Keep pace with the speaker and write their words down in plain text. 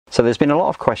So there's been a lot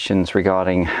of questions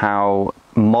regarding how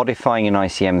modifying an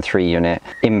ICM3 unit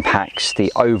impacts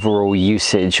the overall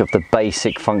usage of the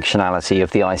basic functionality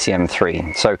of the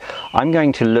ICM3. So I'm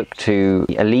going to look to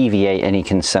alleviate any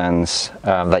concerns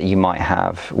that you might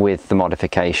have with the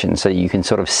modification, so you can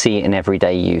sort of see it in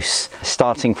everyday use,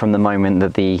 starting from the moment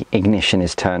that the ignition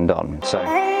is turned on.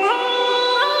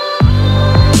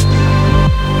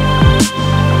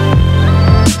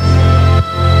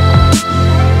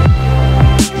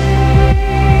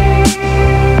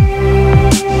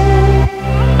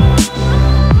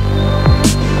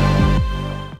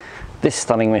 This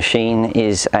stunning machine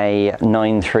is a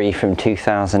 9.3 from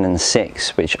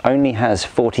 2006, which only has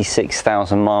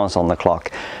 46,000 miles on the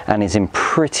clock and is in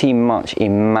pretty much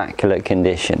immaculate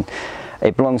condition.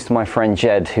 It belongs to my friend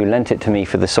Jed, who lent it to me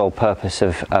for the sole purpose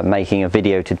of making a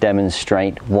video to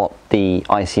demonstrate what the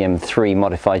ICM3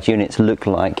 modified units look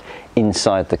like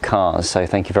inside the cars. So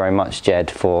thank you very much,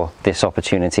 Jed, for this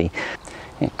opportunity.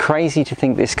 Crazy to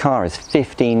think this car is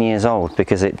 15 years old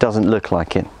because it doesn't look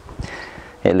like it.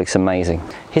 It looks amazing.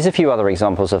 Here's a few other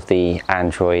examples of the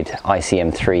Android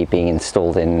ICM3 being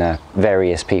installed in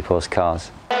various people's cars.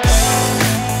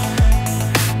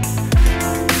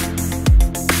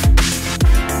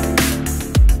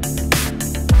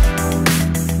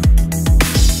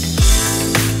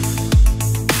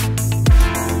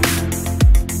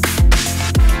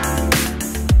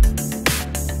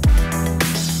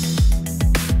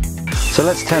 So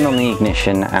let's turn on the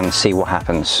ignition and see what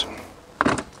happens.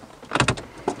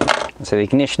 So the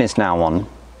ignition is now on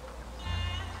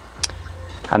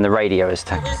and the radio has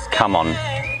come on.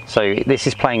 So this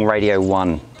is playing radio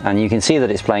 1, and you can see that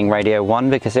it's playing radio 1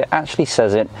 because it actually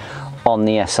says it on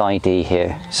the SID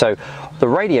here. So the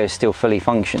radio still fully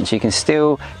functions. You can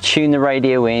still tune the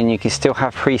radio in, you can still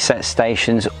have preset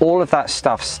stations, all of that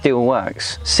stuff still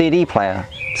works. CD player,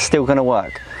 still going to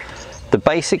work. The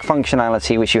basic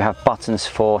functionality which you have buttons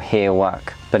for here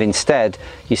work, but instead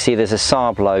you see there's a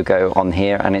Saab logo on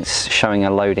here and it's showing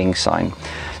a loading sign.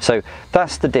 So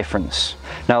that's the difference.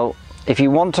 Now if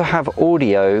you want to have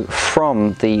audio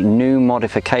from the new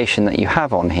modification that you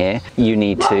have on here, you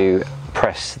need to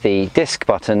press the disc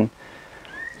button.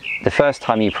 The first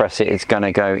time you press it, it's going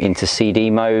to go into CD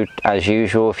mode as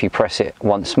usual. If you press it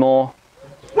once more,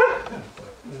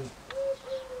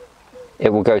 it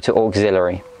will go to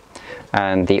auxiliary.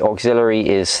 And the auxiliary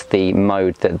is the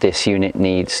mode that this unit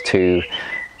needs to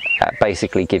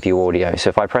basically give you audio. So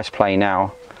if I press play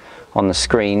now on the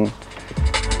screen,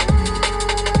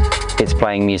 it's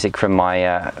playing music from my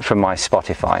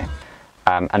Spotify.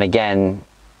 And again,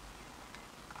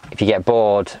 if you get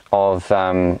bored of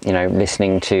you know,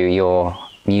 listening to your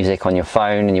music on your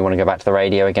phone and you want to go back to the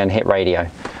radio again, hit radio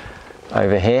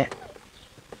over here.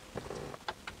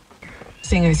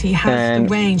 Singers, he has the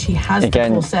range, he has the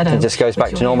full setup. It just goes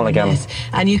back to normal again.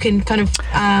 And you can kind of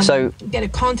so get a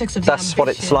context of that's what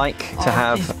it's like to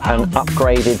have an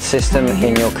upgraded system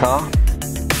in your car.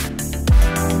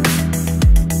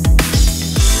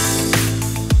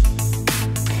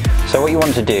 So what you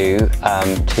want to do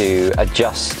to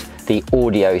adjust the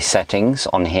audio settings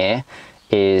on here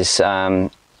is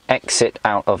exit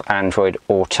out of Android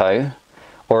Auto.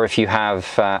 Or if you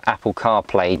have Apple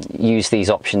CarPlay, use these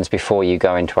options before you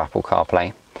go into Apple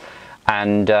CarPlay.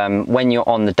 And when you're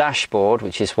on the dashboard,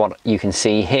 which is what you can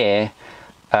see here,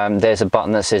 there's a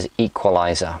button that says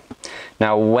Equalizer.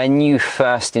 Now, when you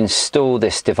first install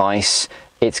this device,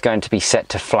 it's going to be set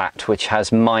to flat, which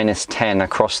has -10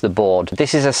 across the board.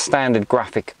 This is a standard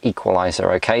graphic equalizer,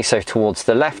 okay? So towards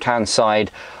the left-hand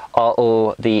side are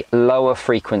all the lower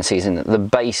frequencies and the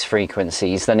bass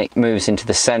frequencies. Then it moves into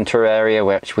the center area,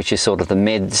 which is sort of the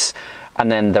mids,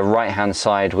 and then the right hand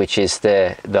side, which is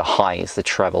the highs, the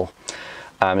treble.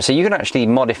 So you can actually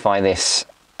modify this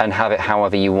and have it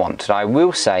however you want. And I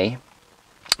will say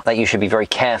that you should be very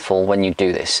careful when you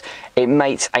do this. It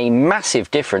makes a massive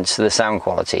difference to the sound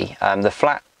quality. The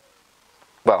flat,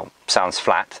 well, sounds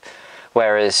flat,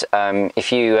 whereas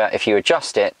if you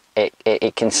adjust it,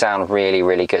 it can sound really,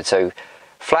 really good. So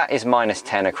flat is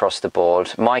 -10 across the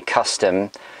board. My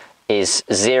custom is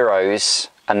zeros,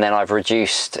 and then I've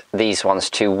reduced these ones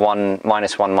to -1,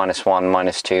 -1,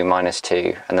 -2,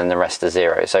 -2, and then the rest are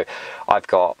zero. So I've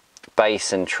got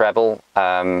bass and treble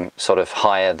sort of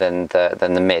higher than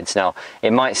the mids. Now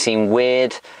it might seem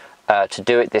weird to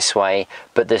do it this way,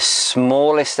 but the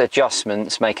smallest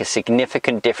adjustments make a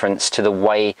significant difference to the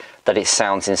way that it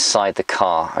sounds inside the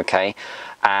car, okay?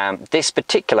 This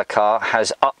particular car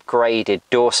has upgraded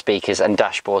door speakers and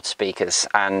dashboard speakers,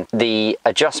 and the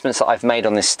adjustments that I've made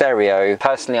on this stereo,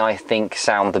 personally I think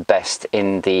sound the best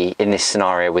in this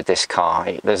scenario with this car.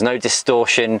 There's no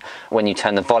distortion when you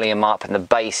turn the volume up, and the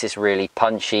bass is really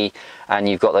punchy, and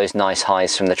you've got those nice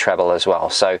highs from the treble as well.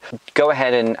 So go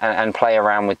ahead and play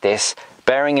around with this,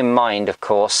 bearing in mind of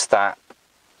course that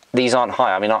these aren't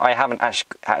high. I mean, I haven't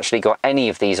actually got any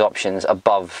of these options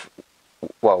above,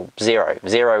 well, 0.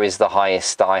 0 is the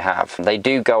highest that I have. They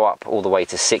do go up all the way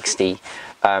to 60.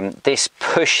 This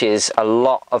pushes a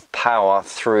lot of power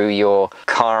through your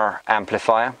car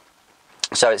amplifier,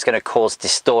 so it's going to cause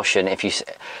distortion. If you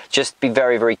just be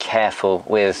very, very careful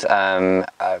with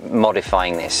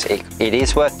modifying this. It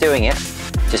is worth doing it,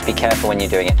 just be careful when you're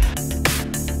doing it.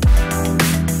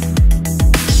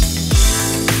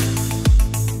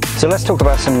 So let's talk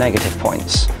about some negative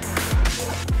points.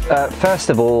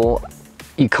 First of all,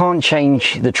 you can't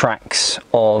change the tracks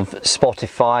of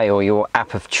Spotify or your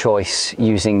app of choice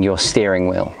using your steering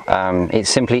wheel. It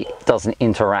simply doesn't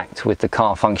interact with the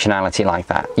car functionality like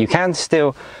that. You can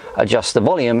still adjust the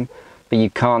volume, but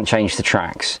you can't change the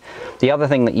tracks. The other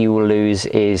thing that you will lose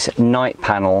is night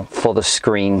panel for the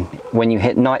screen. When you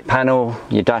hit night panel,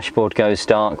 your dashboard goes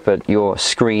dark, but your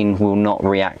screen will not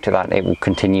react to that. It will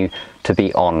continue to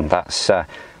be on. That's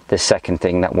the second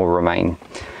thing that will remain.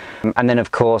 And then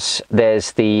of course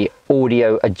there's the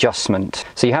audio adjustment.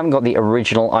 So you haven't got the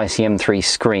original ICM3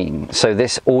 screen, so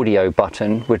this audio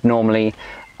button would normally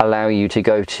allow you to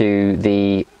go to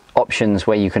the options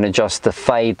where you can adjust the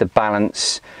fade, the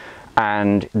balance,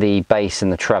 and the bass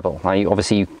and the treble. Now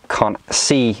obviously you can't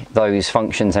see those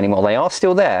functions anymore. They are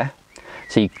still there,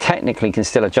 so you technically can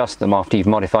still adjust them after you've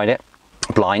modified it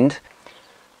blind.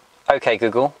 Okay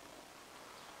Google,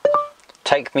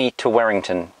 take me to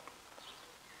Warrington.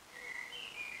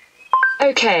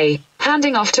 Okay,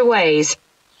 handing off to Waze.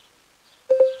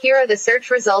 Here are the search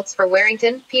results for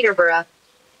Warrington, Peterborough.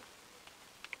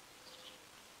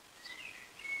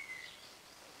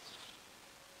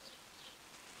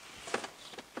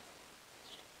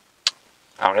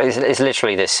 Oh, it's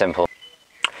literally this simple.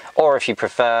 Or if you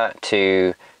prefer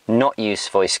to not use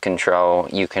voice control,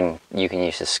 you can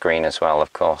use the screen as well,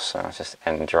 of course. So I'll just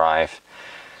end drive.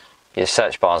 Your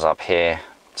search bar's up here,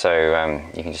 so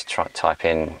you can just type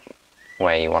in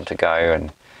where you want to go,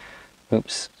 and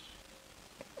oops,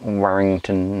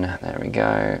 Warrington, there we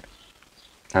go,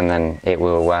 and then it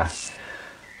will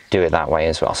do it that way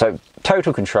as well. So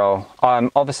total control.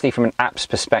 Obviously from an apps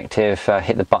perspective,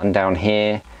 hit the button down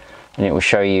here and it will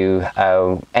show you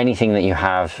anything that you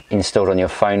have installed on your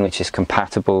phone which is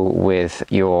compatible with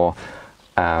your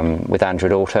with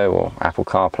Android Auto or Apple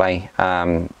CarPlay,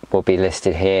 will be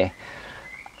listed here.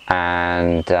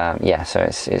 And yeah, so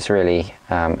it's really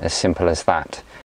as simple as that.